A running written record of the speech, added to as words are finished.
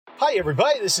Hi,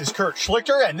 everybody. This is Kurt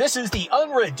Schlichter, and this is the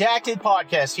Unredacted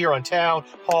Podcast here on Town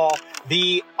Hall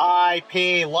VIP.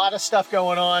 A lot of stuff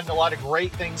going on, a lot of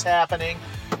great things happening,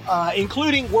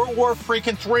 including World War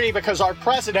freaking III, because our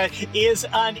president is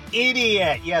an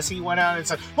idiot. Yes, he went out and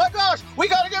said, my gosh, we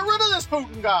got to get rid of this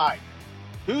Putin guy.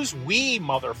 Who's we,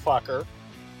 motherfucker?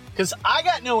 Because I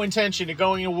got no intention of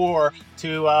going to war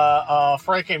to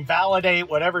freaking validate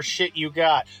whatever shit you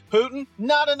got. Putin,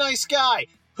 not a nice guy.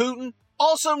 Putin,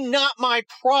 also not my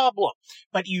problem.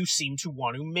 But you seem to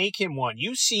want to make him one.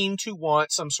 You seem to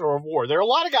want some sort of war. There are a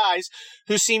lot of guys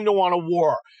who seem to want a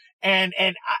war. And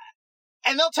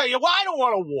they'll tell you, well, I don't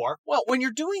want a war. Well, when you're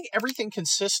doing everything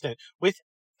consistent with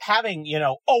having,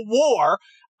 a war,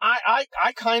 I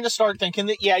kind of start thinking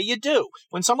that, yeah, you do.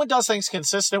 When someone does things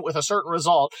consistent with a certain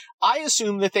result, I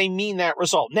assume that they mean that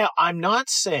result. Now, I'm not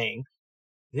saying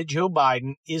that Joe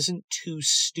Biden isn't too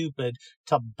stupid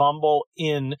to bumble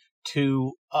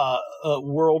into a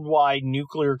worldwide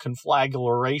nuclear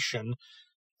conflagration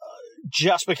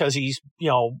just because he's,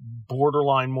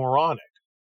 borderline moronic.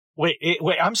 Wait,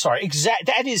 I'm sorry.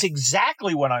 That is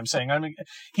exactly what I'm saying. I mean,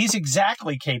 he's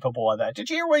exactly capable of that. Did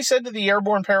you hear what he said to the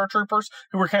airborne paratroopers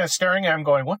who were kind of staring at him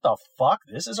going, what the fuck?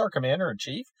 This is our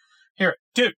commander-in-chief? Here,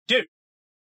 dude,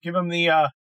 give him the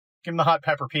hot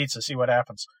pepper pizza, see what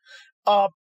happens.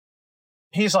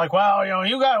 He's like, well,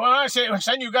 you guys, when I say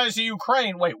send you guys to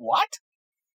Ukraine, wait, what?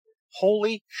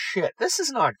 Holy shit. This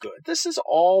is not good. This is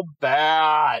all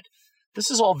bad. This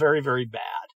is all very, very bad.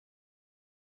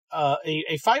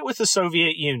 A fight with the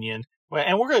Soviet Union,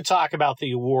 and we're going to talk about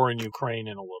the war in Ukraine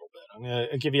in a little bit. I'm going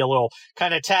to give you a little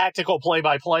kind of tactical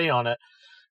play-by-play on it.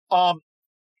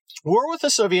 War with the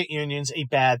Soviet Union's a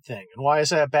bad thing. And why is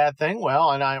that a bad thing? Well,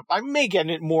 and I may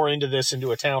get more into this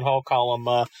into a town hall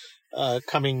column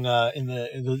coming in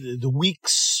the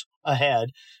weeks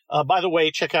ahead. By the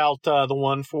way, check out the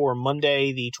one for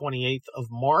Monday, the 28th of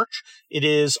March. It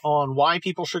is on why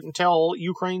people shouldn't tell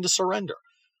Ukraine to surrender.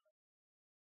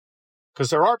 Because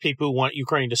there are people who want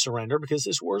Ukraine to surrender because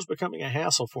this war is becoming a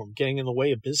hassle for them, getting in the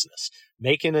way of business,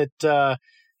 making it, cutting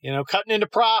into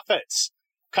profits,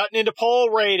 cutting into poll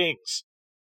ratings.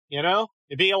 It'd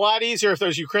be a lot easier if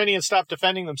those Ukrainians stopped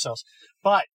defending themselves.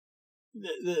 But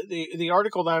the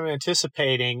article that I'm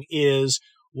anticipating is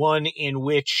one in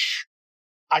which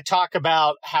I talk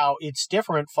about how it's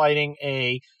different fighting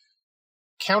a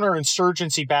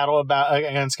counterinsurgency battle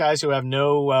against guys who have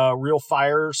no real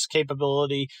fires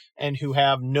capability and who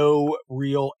have no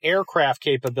real aircraft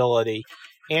capability,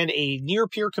 and a near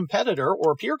peer competitor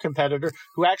or a peer competitor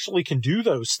who actually can do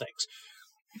those things.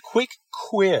 Quick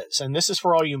quiz, and this is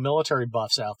for all you military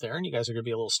buffs out there, and you guys are going to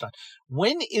be a little stunned.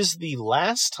 When is the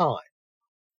last time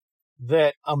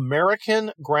that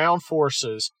American ground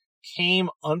forces came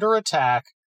under attack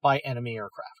by enemy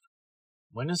aircraft?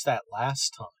 When is that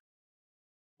last time?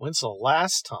 When's the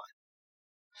last time?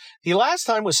 The last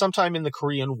time was sometime in the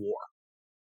Korean War.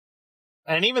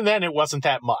 And even then, it wasn't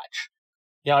that much.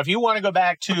 If you want to go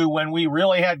back to when we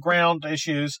really had ground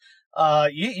issues,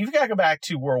 you've got to go back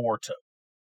to World War II.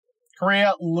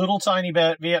 Korea, little tiny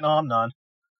bit. Vietnam, none.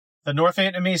 The North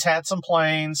Vietnamese had some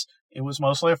planes. It was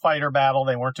mostly a fighter battle.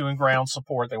 They weren't doing ground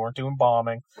support. They weren't doing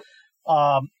bombing.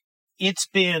 It's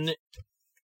been,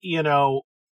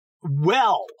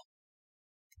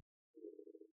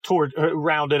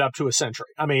 rounded up to a century.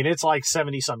 I mean, it's like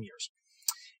 70 some years.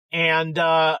 And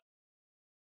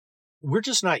we're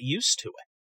just not used to it.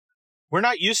 We're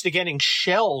not used to getting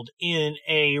shelled in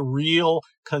a real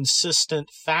consistent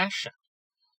fashion.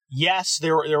 Yes,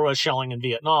 there was shelling in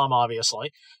Vietnam,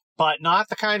 obviously, but not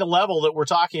the kind of level that we're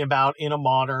talking about in a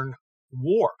modern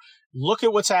war. Look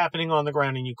at what's happening on the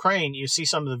ground in Ukraine. You see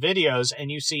some of the videos and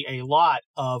you see a lot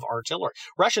of artillery.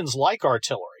 Russians like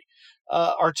artillery.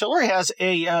 Artillery has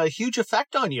a huge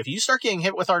effect on you. If you start getting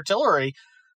hit with artillery,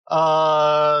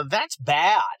 that's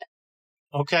bad.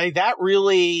 Okay, that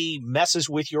really messes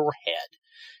with your head,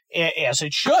 as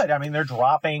it should. I mean, they're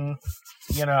dropping,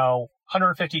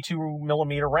 152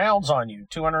 millimeter rounds on you,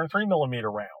 203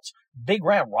 millimeter rounds, big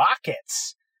round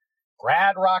rockets,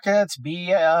 Grad rockets,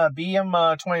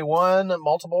 BM-21,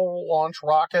 multiple launch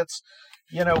rockets.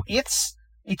 It's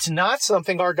not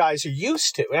something our guys are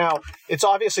used to. Now, it's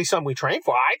obviously something we train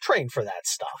for. I trained for that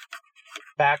stuff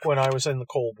back when I was in the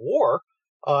Cold War.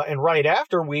 And right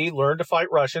after we learned to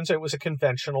fight Russians, it was a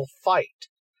conventional fight.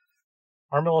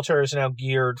 Our military is now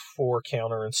geared for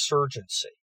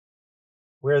counterinsurgency,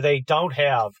 where they don't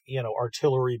have,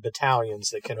 artillery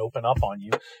battalions that can open up on you.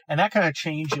 And that kind of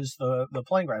changes the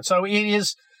playing ground. So it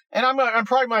is, and I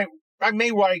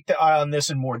may write on this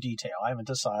in more detail. I haven't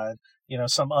decided.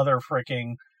 Some other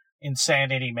freaking,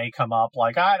 insanity may come up.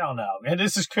 Like, I don't know. And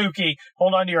this is kooky.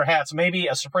 Hold on to your hats. Maybe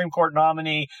a Supreme Court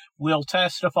nominee will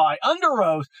testify under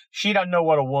oath she doesn't know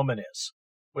what a woman is.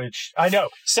 Which, I know,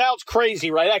 sounds crazy,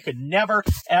 right? That could never,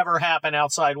 ever happen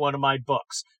outside one of my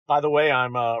books. By the way,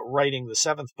 I'm writing the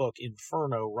 7th book,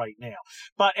 Inferno, right now.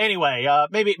 But anyway,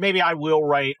 maybe I will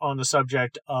write on the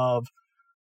subject of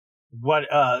what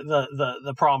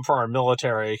the problem for our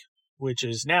military, which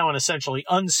is now an essentially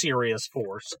unserious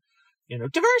force. You know,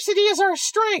 diversity is our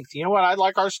strength. You know what I'd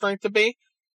like our strength to be?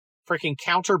 Freaking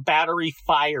counter battery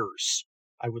fires.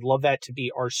 I would love that to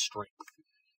be our strength.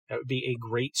 That would be a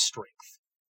great strength.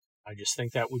 I just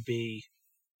think that would be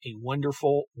a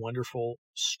wonderful, wonderful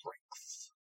strength.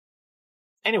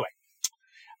 Anyway,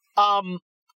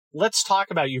 let's talk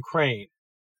about Ukraine,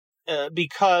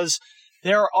 because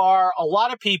there are a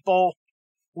lot of people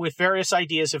with various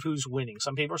ideas of who's winning.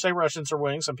 Some people say Russians are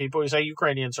winning. Some people say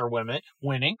Ukrainians are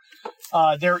winning.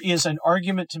 There is an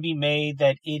argument to be made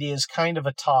that it is kind of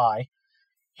a tie.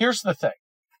 Here's the thing.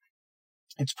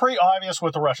 It's pretty obvious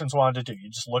what the Russians wanted to do.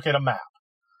 You just look at a map.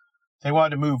 They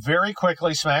wanted to move very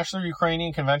quickly, smash their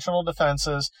Ukrainian conventional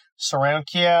defenses, surround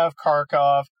Kiev,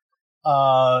 Kharkov,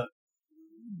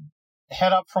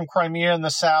 head up from Crimea in the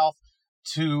south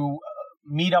to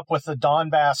meet up with the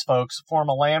Donbass folks, form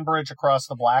a land bridge across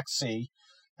the Black Sea.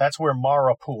 That's where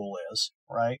Mariupol is,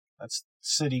 right? That's the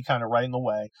city kind of right in the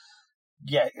way.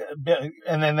 Yeah,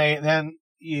 and then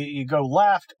you go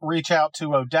left, reach out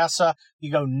to Odessa,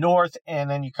 you go north, and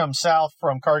then you come south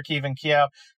from Kharkiv and Kiev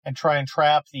and try and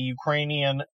trap the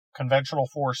Ukrainian conventional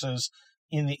forces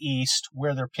in the east,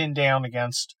 where they're pinned down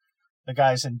against the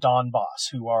guys in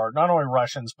Donbass, who are not only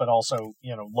Russians, but also,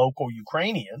 you know, local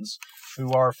Ukrainians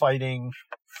who are fighting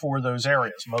for those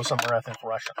areas. Most of them are ethnic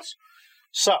Russians.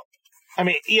 So, I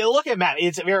mean, you look at Matt,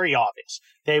 it's very obvious.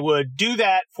 They would do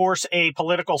that, force a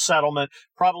political settlement,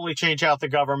 probably change out the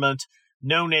government,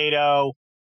 no NATO,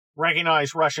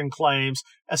 recognize Russian claims,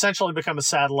 essentially become a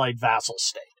satellite vassal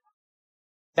state.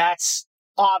 That's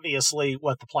obviously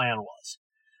what the plan was.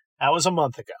 That was a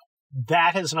month ago.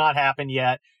 That has not happened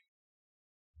yet.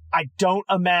 I don't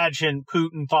imagine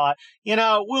Putin thought, you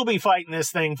know, we'll be fighting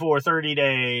this thing for 30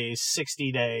 days,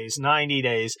 60 days, 90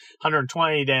 days,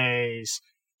 120 days,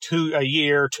 a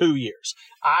year, 2 years.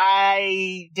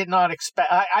 I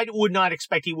would not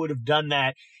expect he would have done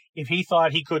that if he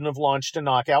thought he couldn't have launched a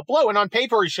knockout blow. And on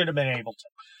paper, he should have been able to.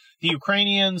 The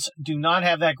Ukrainians do not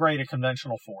have that great a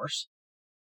conventional force.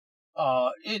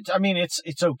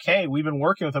 It's okay. We've been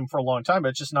working with them for a long time, but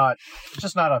it's just not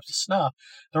up to snuff.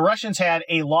 The Russians had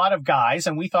a lot of guys,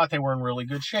 and we thought they were in really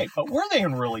good shape. But were they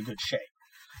in really good shape?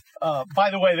 By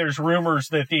the way, there's rumors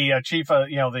that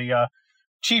the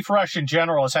chief Russian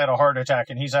general has had a heart attack,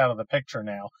 and he's out of the picture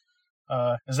now.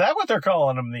 Is that what they're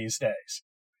calling him these days?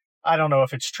 I don't know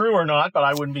if it's true or not, but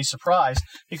I wouldn't be surprised,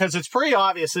 because it's pretty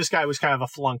obvious this guy was kind of a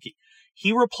flunky.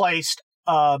 He replaced,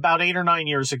 about 8 or 9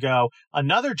 years ago,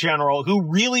 another general who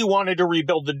really wanted to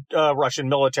rebuild the Russian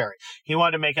military. He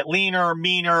wanted to make it leaner,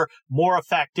 meaner, more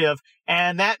effective,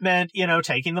 and that meant, you know,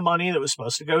 taking the money that was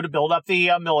supposed to go to build up the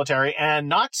military and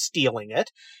not stealing it,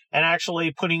 and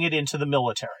actually putting it into the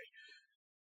military.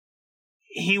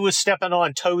 He was stepping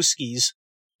on toe skis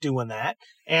doing that,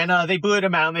 and they booed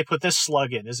him out, and they put this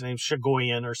slug in. His name's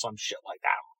Shagoyan or some shit like that.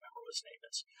 I don't remember what his name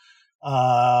is.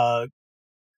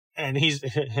 And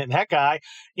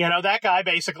that guy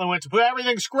basically went to,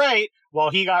 everything's great.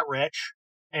 Well, he got rich,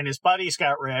 and his buddies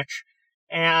got rich,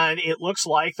 and it looks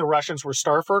like the Russians were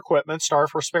starved for equipment,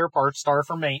 starved for spare parts, starved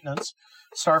for maintenance,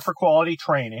 starved for quality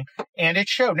training, and it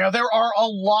showed. Now, there are a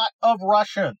lot of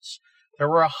Russians. There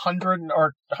were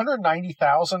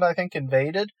 190,000, I think,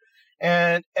 invaded.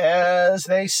 And as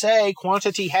they say,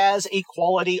 quantity has a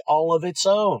quality all of its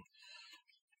own.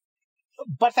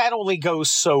 But that only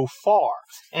goes so far.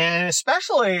 And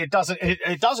especially it doesn't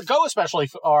go especially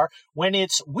far when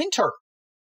it's winter.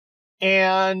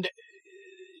 And,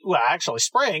 well, actually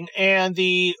spring, and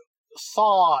the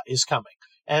thaw is coming.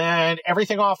 And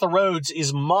everything off the roads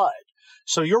is mud.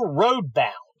 So you're road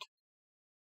bound,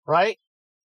 right?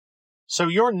 So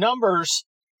your numbers...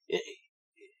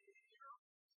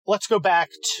 Let's go back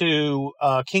to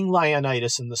King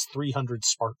Leonidas and this 300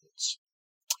 Spartans.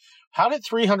 How did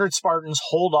 300 Spartans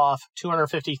hold off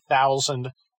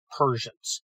 250,000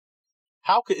 Persians?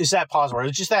 How is that possible? Are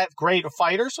they just that great of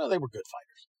fighters? Or they were good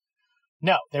fighters?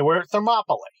 No, they were at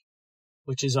Thermopylae,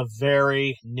 which is a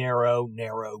very narrow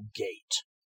gate.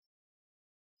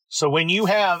 So when you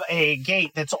have a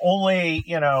gate that's only,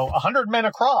 100 men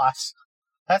across,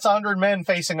 that's 100 men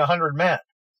facing 100 men.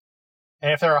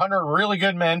 And if there are 100 really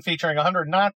good men featuring 100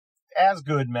 not as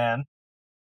good men,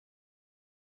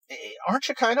 aren't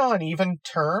you kind of on even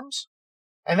terms?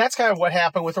 And that's kind of what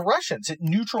happened with the Russians. It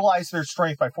neutralized their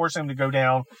strength by forcing them to go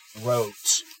down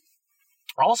roads.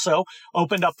 Also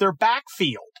opened up their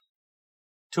backfield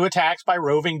to attacks by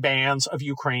roving bands of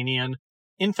Ukrainian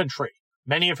infantry,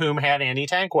 many of whom had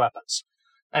anti-tank weapons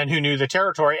and who knew the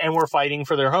territory and were fighting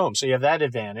for their homes. So you have that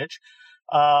advantage.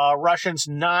 Russians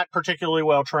not particularly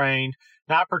well trained,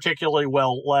 not particularly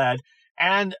well led,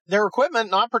 and their equipment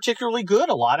not particularly good.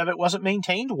 A lot of it wasn't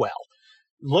maintained well.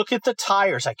 Look at the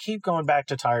tires. I keep going back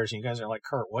to tires, and you guys are like,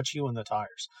 Kurt, what's you and the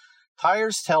tires?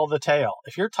 Tires tell the tale.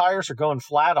 If your tires are going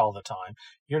flat all the time,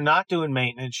 you're not doing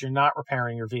maintenance, you're not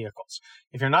repairing your vehicles.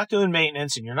 If you're not doing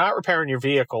maintenance and you're not repairing your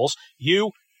vehicles,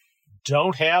 you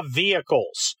don't have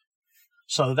vehicles.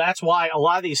 So that's why a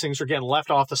lot of these things are getting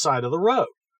left off the side of the road,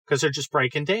 because they're just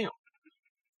breaking down.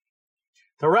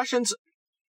 The Russians'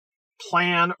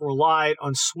 plan relied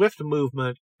on swift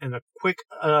movement and the quick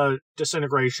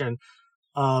disintegration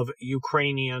of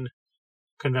Ukrainian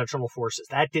conventional forces.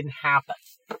 That didn't happen.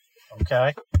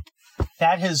 Okay?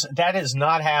 That has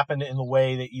not happened in the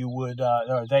way that you would,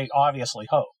 or they obviously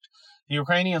hoped. The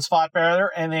Ukrainians fought better,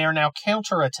 and they are now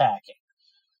counterattacking.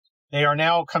 They are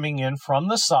now coming in from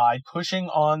the side, pushing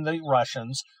on the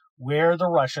Russians where the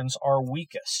Russians are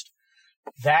weakest.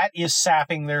 That is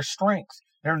sapping their strength.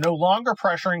 They're no longer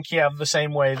pressuring Kiev the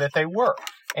same way that they were.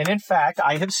 And in fact,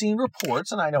 I have seen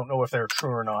reports, and I don't know if they're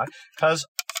true or not, because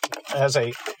as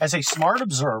a smart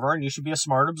observer, and you should be a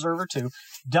smart observer too,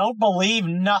 don't believe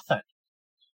nothing.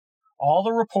 All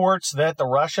the reports that the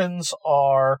Russians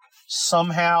are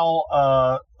somehow,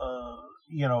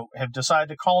 have decided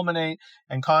to culminate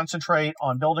and concentrate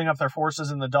on building up their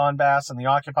forces in the Donbass and the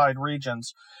occupied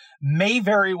regions may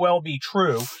very well be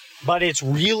true, but it's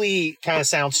really kind of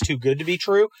sounds too good to be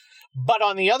true. But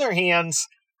on the other hand,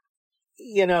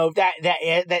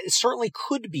 that certainly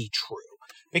could be true.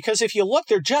 Because if you look,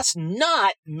 they're just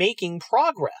not making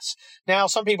progress. Now,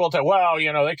 some people say, well,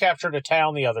 they captured a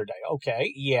town the other day.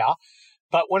 Okay, yeah.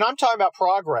 But when I'm talking about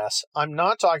progress, I'm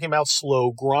not talking about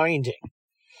slow grinding.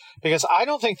 Because I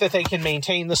don't think that they can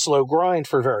maintain the slow grind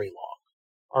for very long.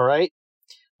 All right?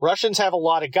 Russians have a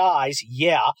lot of guys,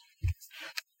 yeah.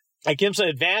 It gives an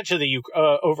advantage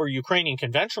over Ukrainian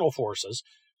conventional forces,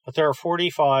 but there are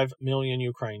 45 million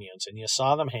Ukrainians, and you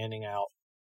saw them handing out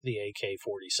the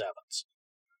AK-47s.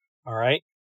 All right?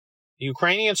 The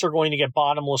Ukrainians are going to get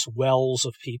bottomless wells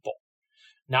of people.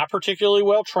 Not particularly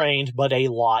well trained, but a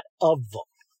lot of them.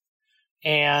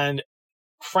 And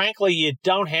frankly, you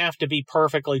don't have to be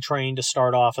perfectly trained to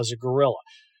start off as a guerrilla.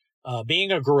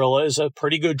 Being a guerrilla is a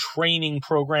pretty good training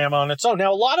program on its own.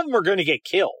 Now, a lot of them are going to get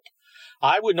killed.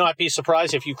 I would not be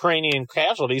surprised if Ukrainian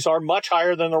casualties are much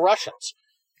higher than the Russians.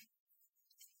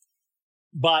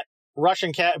 But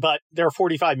there are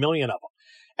 45 million of them.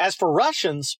 As for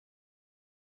Russians,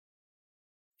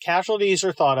 casualties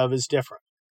are thought of as different.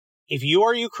 If you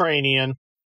are Ukrainian,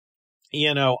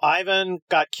 Ivan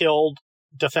got killed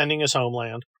defending his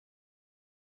homeland.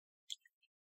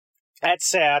 That's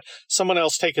sad. Someone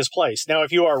else take his place. Now,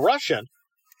 if you are Russian,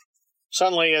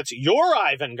 suddenly it's your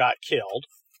Ivan got killed.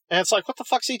 And it's like, what the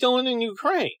fuck's he doing in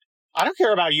Ukraine? I don't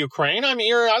care about Ukraine. I'm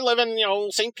here. I live in,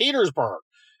 St. Petersburg.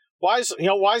 Why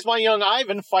is my young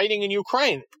Ivan fighting in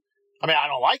Ukraine? I mean, I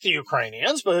don't like the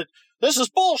Ukrainians, but this is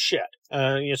bullshit.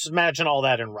 You just imagine all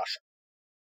that in Russia.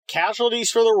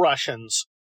 Casualties for the Russians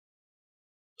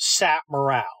sap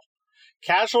morale.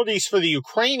 Casualties for the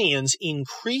Ukrainians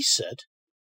increase it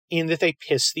in that they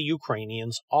piss the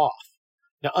Ukrainians off.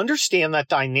 Now, understand that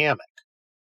dynamic.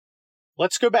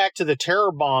 Let's go back to the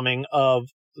terror bombing of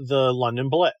the London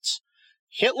Blitz.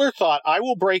 Hitler thought, I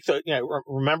will break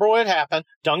remember what had happened?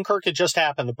 Dunkirk had just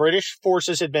happened. The British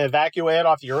forces had been evacuated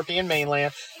off the European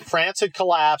mainland. France had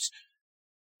collapsed.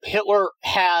 Hitler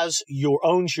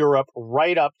owns Europe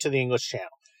right up to the English Channel.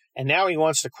 And now he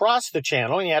wants to cross the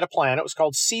channel, and he had a plan. It was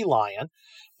called Sea Lion,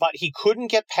 but he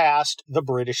couldn't get past the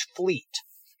British fleet.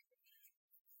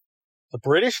 The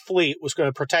British fleet was going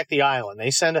to protect the island.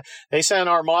 They send an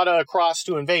armada across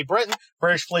to invade Britain.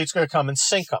 British fleet's going to come and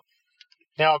sink them.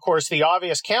 Now, of course, the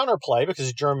obvious counterplay, because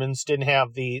the Germans didn't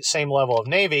have the same level of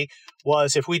navy,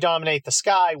 was if we dominate the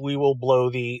sky, we will blow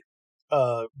the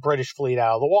British fleet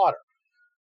out of the water.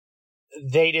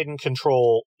 They didn't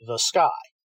control the sky.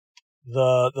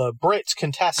 The Brits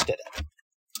contested it.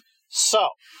 So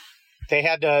they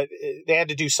had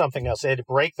to do something else. They had to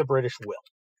break the British will.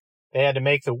 They had to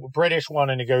make the British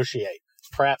want to negotiate,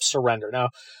 perhaps surrender. Now,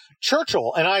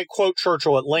 Churchill, and I quote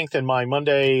Churchill at length in my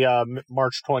Monday,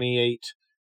 March 28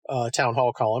 town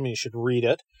hall column. You should read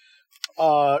it.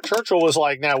 Churchill was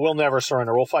like, "Now we'll never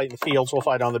surrender. We'll fight in the fields. We'll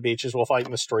fight on the beaches. We'll fight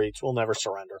in the streets. We'll never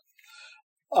surrender."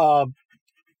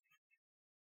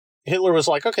 Hitler was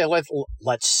like, okay,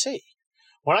 let's see.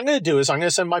 What I'm going to do is I'm going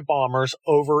to send my bombers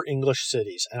over English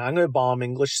cities, and I'm going to bomb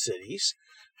English cities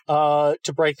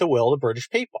to break the will of the British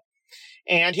people.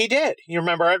 And he did. You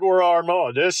remember Edward R.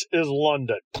 Murrow? This is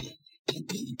London.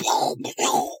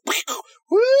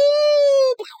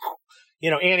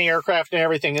 Anti-aircraft and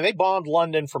everything. And they bombed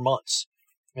London for months.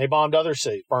 They bombed other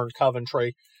cities, burned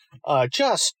Coventry.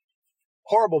 Just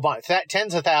horrible bombs.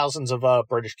 Tens of thousands of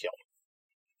British killed.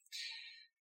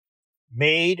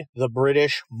 Made the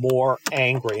British more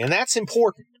angry. And that's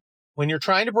important. When you're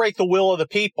trying to break the will of the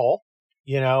people,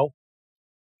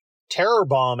 terror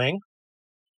bombing,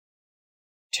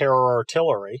 terror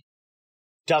artillery,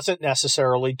 doesn't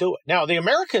necessarily do it. Now, the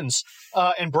Americans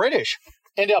and British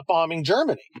ended up bombing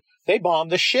Germany. They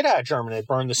bombed the shit out of Germany. They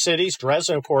burned the cities.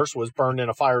 Dresden, of course, was burned in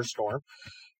a firestorm.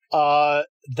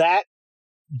 That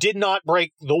did not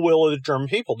break the will of the German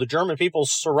people. The German people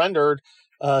surrendered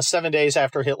 7 days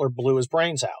after Hitler blew his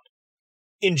brains out.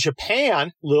 In Japan,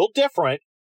 a little different.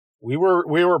 We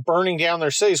were burning down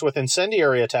their cities with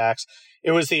incendiary attacks.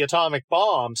 It was the atomic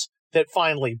bombs that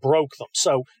finally broke them.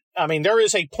 So, there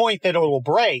is a point that it will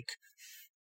break,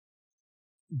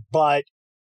 but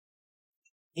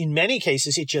in many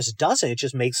cases, it just doesn't. It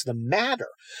just makes them madder.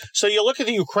 So you look at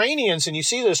the Ukrainians and you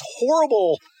see this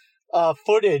horrible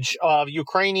footage of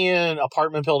Ukrainian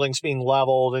apartment buildings being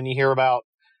leveled, and you hear about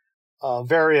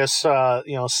various,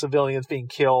 civilians being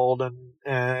killed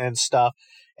and stuff.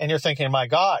 And you're thinking, my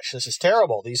gosh, this is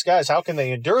terrible. These guys, how can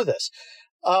they endure this?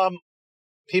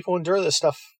 People endure this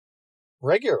stuff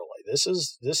regularly. This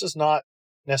is not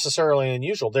necessarily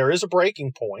unusual. There is a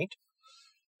breaking point.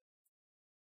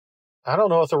 I don't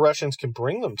know if the Russians can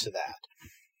bring them to that.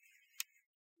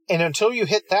 And until you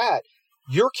hit that,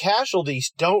 your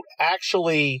casualties don't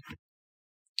actually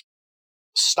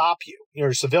stop you.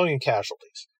 Your civilian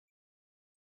casualties.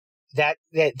 That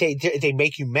they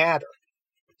make you madder.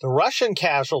 The Russian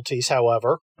casualties,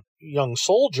 however, young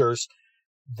soldiers,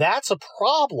 that's a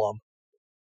problem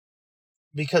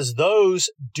because those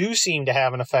do seem to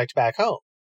have an effect back home.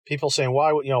 People saying,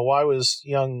 why was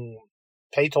young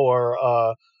Pator,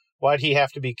 why'd he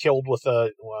have to be killed with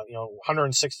a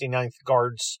 169th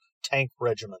Guards tank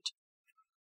regiment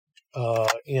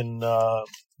in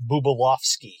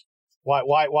Bubalovsky?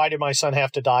 Why did my son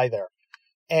have to die there?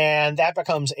 And that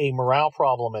becomes a morale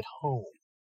problem at home.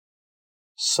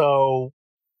 So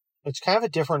it's kind of a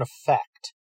different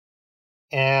effect.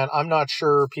 And I'm not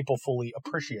sure people fully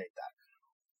appreciate that.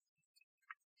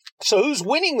 So who's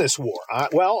winning this war? I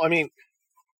don't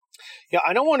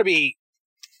want to be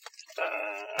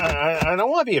I don't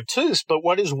want to be obtuse, but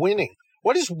what is winning?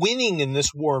 What does winning in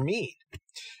this war mean?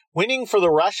 Winning for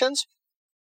the Russians?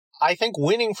 I think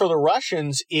winning for the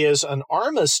Russians is an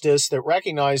armistice that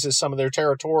recognizes some of their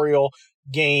territorial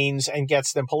gains and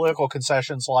gets them political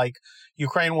concessions like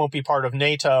Ukraine won't be part of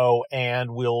NATO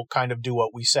and we'll kind of do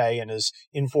what we say and is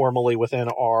informally within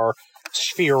our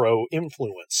sphere of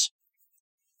influence.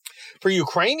 For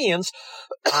Ukrainians,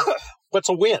 what's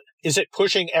a win? Is it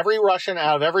pushing every Russian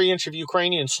out of every inch of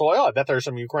Ukrainian soil? I bet there's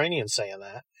some Ukrainians saying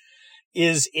that.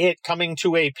 Is it coming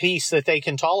to a peace that they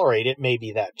can tolerate? It may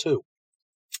be that too.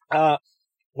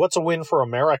 What's a win for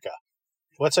America?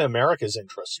 What's in America's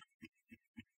interest?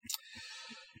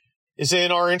 Is it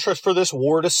in our interest for this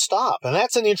war to stop? And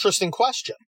that's an interesting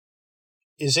question.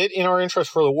 Is it in our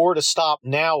interest for the war to stop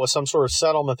now with some sort of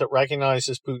settlement that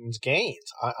recognizes Putin's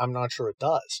gains? I'm not sure it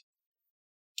does.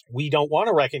 We don't want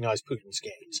to recognize Putin's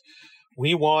gains.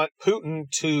 We want Putin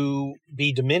to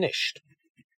be diminished,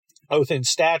 both in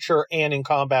stature and in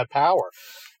combat power.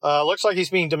 Looks like he's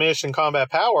being diminished in combat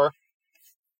power.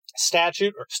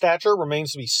 Stature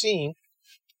remains to be seen.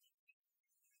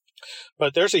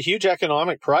 But there's a huge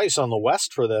economic price on the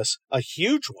West for this, a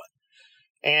huge one.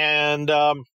 And,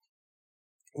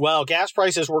 gas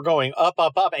prices were going up,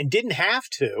 and didn't have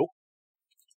to,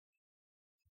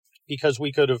 because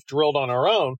we could have drilled on our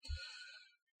own.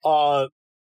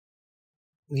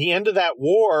 The end of that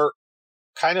war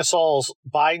kind of solves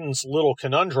Biden's little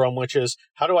conundrum, which is,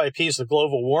 how do I appease the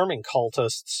global warming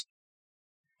cultists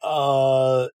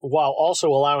while also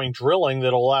allowing drilling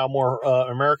that'll allow more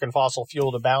American fossil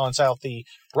fuel to balance out the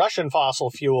Russian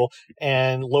fossil fuel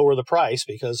and lower the price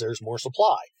because there's more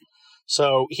supply.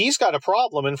 So he's got a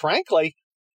problem. And frankly,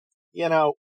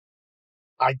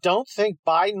 I don't think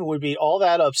Biden would be all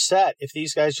that upset if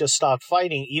these guys just stopped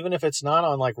fighting, even if it's not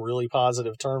on really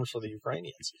positive terms for the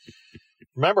Ukrainians.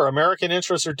 Remember, American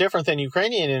interests are different than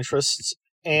Ukrainian interests,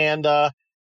 and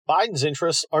Biden's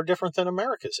interests are different than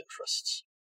America's interests.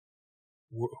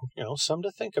 some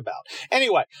to think about.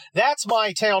 Anyway, that's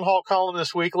my town hall column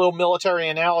this week. A little military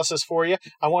analysis for you.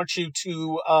 I want you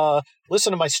to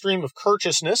listen to my stream of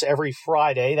courteousness every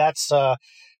Friday.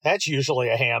 That's usually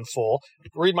a handful.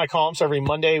 Read my columns every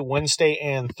Monday, Wednesday,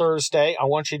 and Thursday. I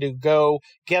want you to go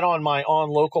get on my On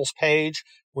Locals page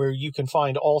where you can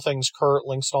find all things Kurt,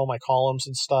 links to all my columns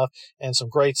and stuff, and some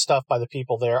great stuff by the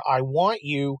people there. I want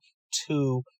you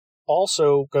to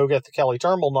also go get the Kelly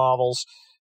Turnbull novels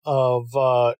of,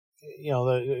 the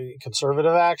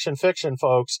conservative action fiction,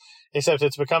 folks, except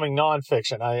it's becoming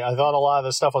nonfiction. I thought a lot of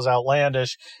this stuff was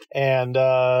outlandish, and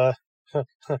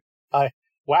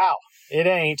it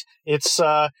ain't.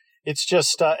 It's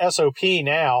just SOP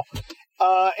now.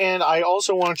 And I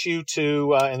also want you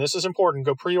to, and this is important,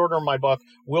 go pre-order my book.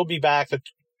 We'll Be Back,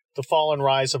 The Fall and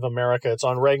Rise of America. It's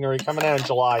on Regnery, coming out in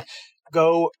July.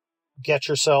 Go get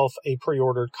yourself a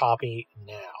pre-ordered copy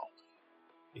now,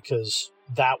 because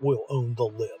that will own the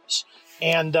libs.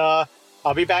 And I'll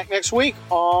be back next week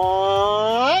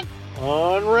on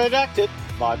Unredacted.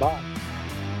 Bye-bye.